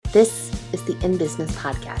This is the In Business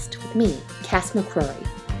Podcast with me, Cass McCrory.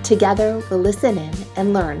 Together, we'll listen in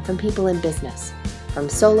and learn from people in business, from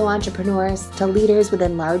solo entrepreneurs to leaders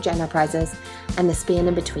within large enterprises and the span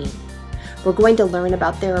in between. We're going to learn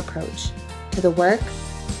about their approach to the work,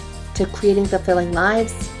 to creating fulfilling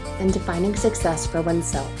lives, and defining success for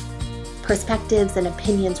oneself. Perspectives and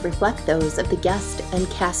opinions reflect those of the guest and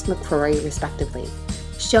Cass McCrory, respectively.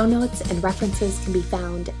 Show notes and references can be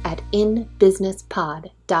found at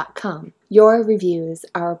inbusinesspod.com. Your reviews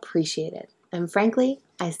are appreciated, and frankly,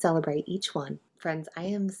 I celebrate each one. Friends, I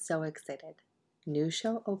am so excited. New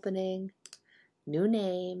show opening, new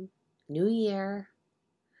name, new year.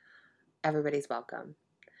 Everybody's welcome.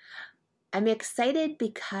 I'm excited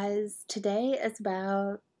because today is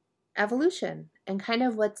about evolution and kind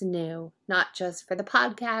of what's new, not just for the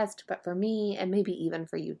podcast, but for me and maybe even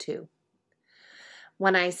for you too.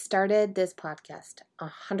 When I started this podcast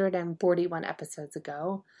 141 episodes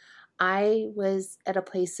ago, I was at a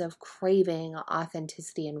place of craving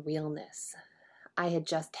authenticity and realness. I had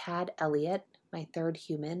just had Elliot, my third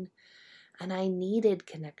human, and I needed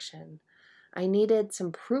connection. I needed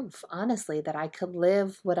some proof, honestly, that I could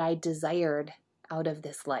live what I desired out of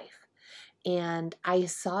this life. And I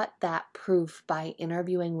sought that proof by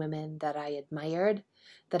interviewing women that I admired,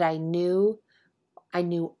 that I knew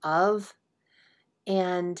of,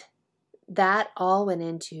 and that all went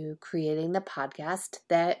into creating the podcast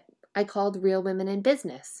that I called Real Women in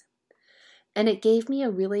Business. And it gave me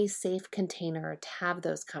a really safe container to have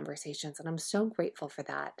those conversations, and I'm so grateful for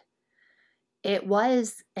that. It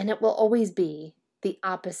was, and it will always be, the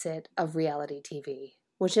opposite of reality TV,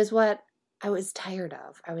 which is what I was tired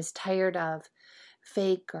of. I was tired of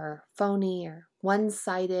fake or phony or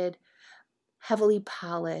one-sided, heavily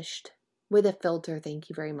polished, with a filter, thank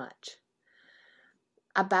you very much.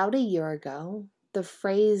 About a year ago, the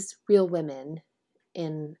phrase real women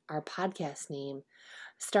in our podcast name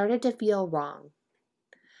started to feel wrong.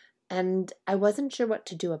 And I wasn't sure what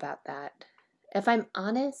to do about that. If I'm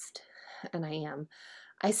honest, and I am,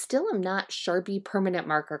 I still am not Sharpie permanent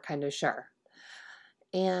marker kind of sure.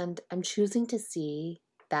 And I'm choosing to see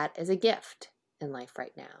that as a gift in life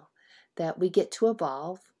right now. That we get to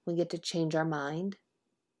evolve, we get to change our mind,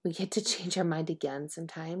 we get to change our mind again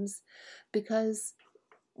sometimes, because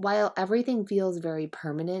while everything feels very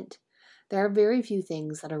permanent, there are very few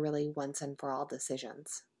things that are really once and for all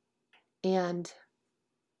decisions. And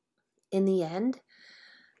in the end,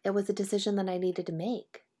 it was a decision that I needed to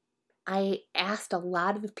make. I asked a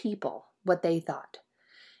lot of people what they thought.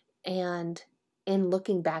 And in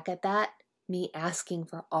looking back at that, me asking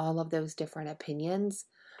for all of those different opinions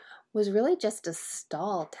was really just a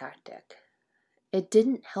stall tactic. It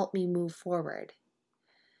didn't help me move forward.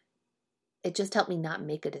 It just helped me not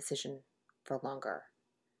make a decision for longer.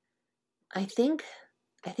 I think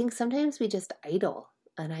sometimes we just idle,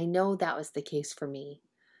 and I know that was the case for me.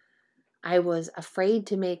 I was afraid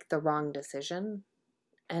to make the wrong decision,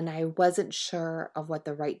 and I wasn't sure of what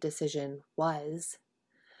the right decision was.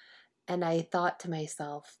 And I thought to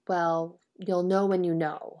myself, well, you'll know when you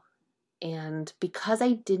know. And because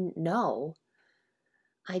I didn't know,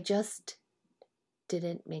 I just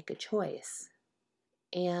didn't make a choice.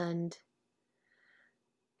 And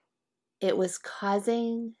it was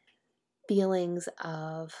causing feelings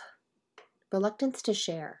of reluctance to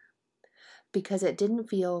share because it didn't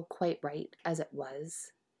feel quite right as it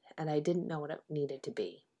was, and I didn't know what it needed to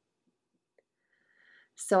be.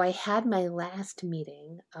 So I had my last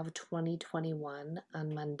meeting of 2021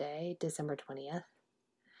 on Monday, December 20th,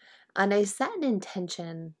 and I set an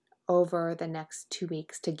intention over the next 2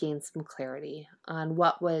 weeks to gain some clarity on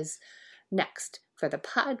what was next for the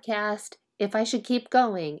podcast, if I should keep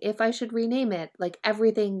going, if I should rename it, like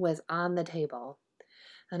everything was on the table.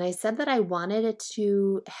 And I said that I wanted it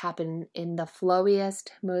to happen in the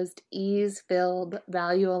flowiest, most ease-filled,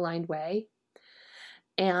 value-aligned way.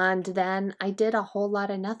 And then I did a whole lot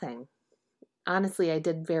of nothing. Honestly, I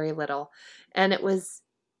did very little. And it was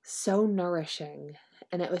so nourishing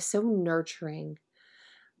and it was so nurturing.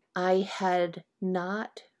 I had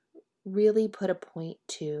not really put a point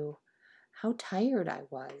to how tired I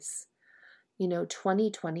was.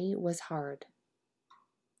 2020 was hard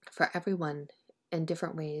for everyone in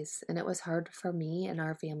different ways, and it was hard for me and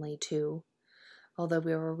our family too, although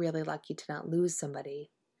we were really lucky to not lose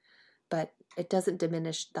somebody. But it doesn't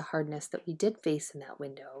diminish the hardness that we did face in that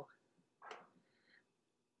window.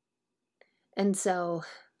 And so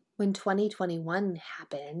when 2021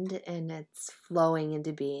 happened and it's flowing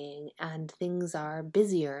into being and things are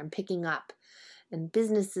busier and picking up and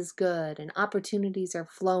business is good and opportunities are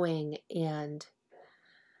flowing, and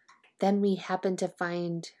then we happen to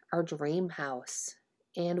find our dream house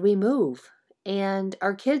and we move, and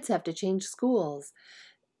our kids have to change schools,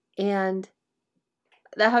 and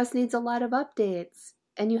the house needs a lot of updates.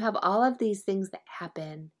 And you have all of these things that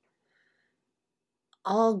happen,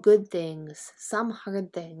 all good things, some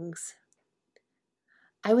hard things.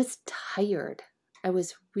 I was tired. I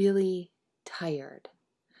was really tired.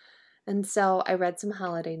 And so I read some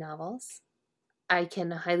holiday novels. I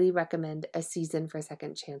can highly recommend A Season for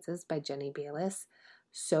Second Chances by Jenny Bayliss.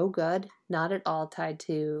 So good, not at all tied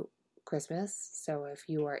to Christmas. So if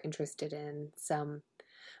you are interested in some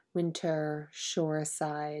winter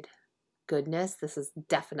shoreside goodness, this is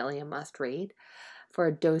definitely a must read. For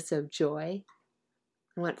a dose of joy,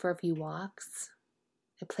 I went for a few walks.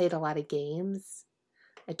 I played a lot of games.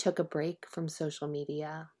 I took a break from social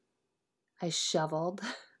media. I shoveled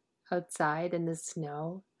outside in the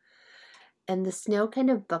snow. And the snow kind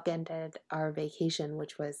of bookended our vacation,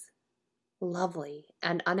 which was lovely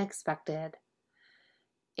and unexpected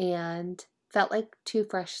and felt like 2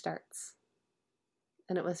 fresh starts.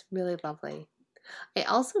 And it was really lovely. I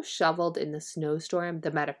also shoveled in the snowstorm, the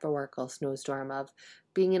metaphorical snowstorm of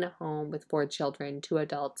being in a home with 4 children, 2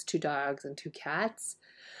 adults, 2 dogs, and 2 cats.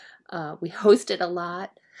 We hosted a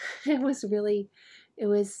lot. It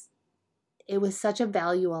was such a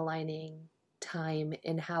value aligning time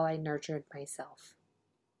in how I nurtured myself.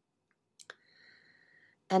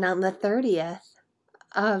 And on the 30th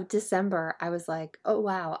of December, I was like, oh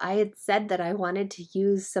wow, I had said that I wanted to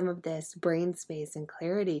use some of this brain space and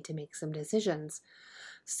clarity to make some decisions.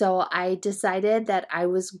 So I decided that I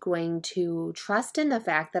was going to trust in the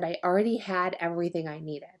fact that I already had everything I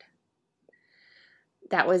needed.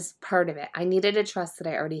 That was part of it. I needed to trust that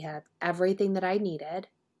I already had everything that I needed,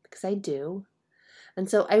 because I do. And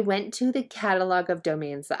so I went to the catalog of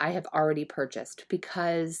domains that I have already purchased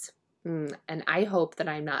because, and I hope that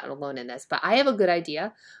I'm not alone in this, but I have a good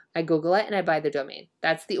idea. I Google it and I buy the domain.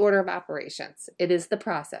 That's the order of operations. It is the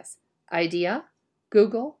process. Idea,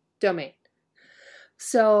 Google, domain.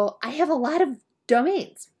 So I have a lot of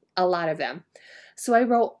domains, a lot of them. So I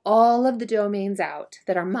wrote all of the domains out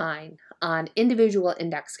that are mine on individual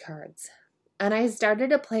index cards. And I started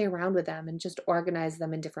to play around with them and just organize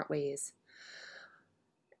them in different ways.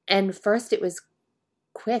 And first it was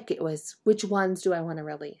quick. It was, which ones do I want to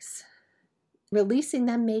release? Releasing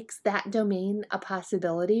them makes that domain a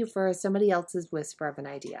possibility for somebody else's whisper of an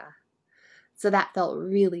idea. So that felt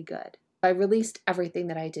really good. I released everything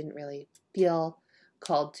that I didn't really feel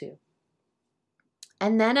called to.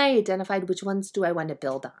 And then I identified which ones do I want to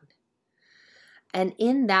build on. And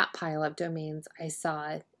in that pile of domains, I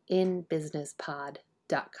saw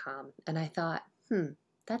inbusinesspod.com. And I thought,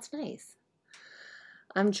 that's nice.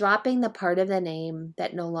 I'm dropping the part of the name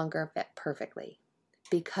that no longer fit perfectly,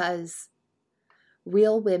 because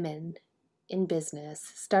real women in business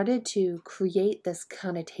started to create this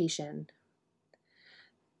connotation.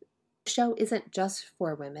 The show isn't just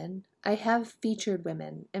for women. I have featured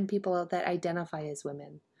women and people that identify as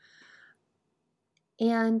women.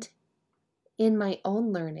 And in my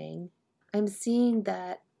own learning, I'm seeing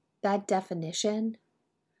that definition,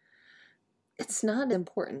 it's not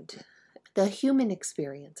important. The human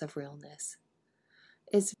experience of realness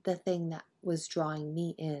is the thing that was drawing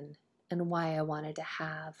me in and why I wanted to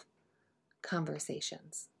have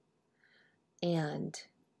conversations. And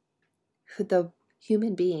the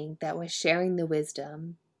human being that was sharing the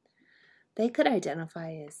wisdom, they could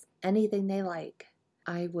identify as anything they like.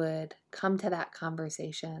 I would come to that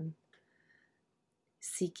conversation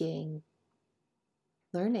seeking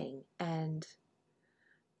learning and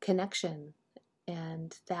connection,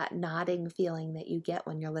 and that nodding feeling that you get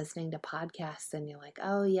when you're listening to podcasts and you're like,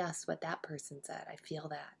 oh yes, what that person said, I feel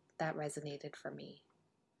that. That resonated for me.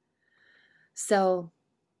 So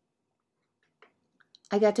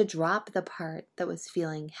I got to drop the part that was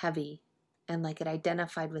feeling heavy and like it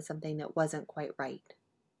identified with something that wasn't quite right.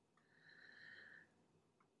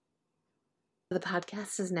 The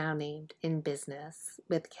podcast is now named In Business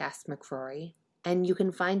with Cass McCrory, and you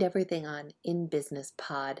can find everything on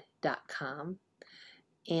inbusinesspod.com.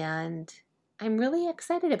 And I'm really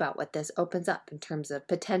excited about what this opens up in terms of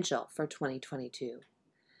potential for 2022.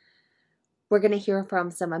 We're going to hear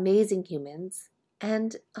from some amazing humans,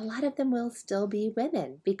 and a lot of them will still be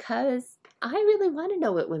women, because I really want to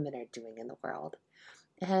know what women are doing in the world.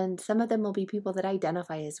 And some of them will be people that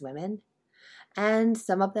identify as women, and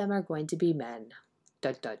some of them are going to be men.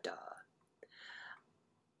 Da, da, da.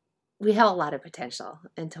 We have a lot of potential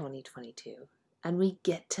in 2022, and we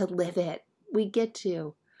get to live it. We get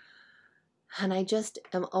to. And I just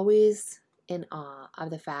am always in awe of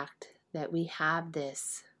the fact that we have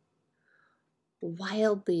this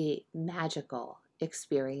wildly magical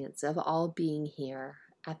experience of all being here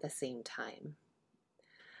at the same time.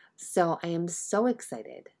 So I am so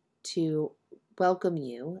excited to welcome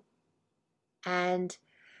you and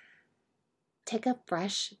take a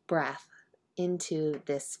fresh breath into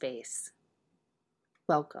this space.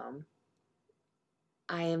 Welcome.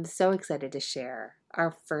 I am so excited to share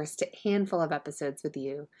our first handful of episodes with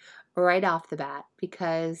you right off the bat,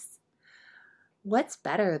 because what's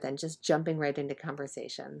better than just jumping right into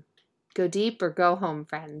conversation? Go deep or go home,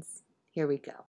 friends. Here we go.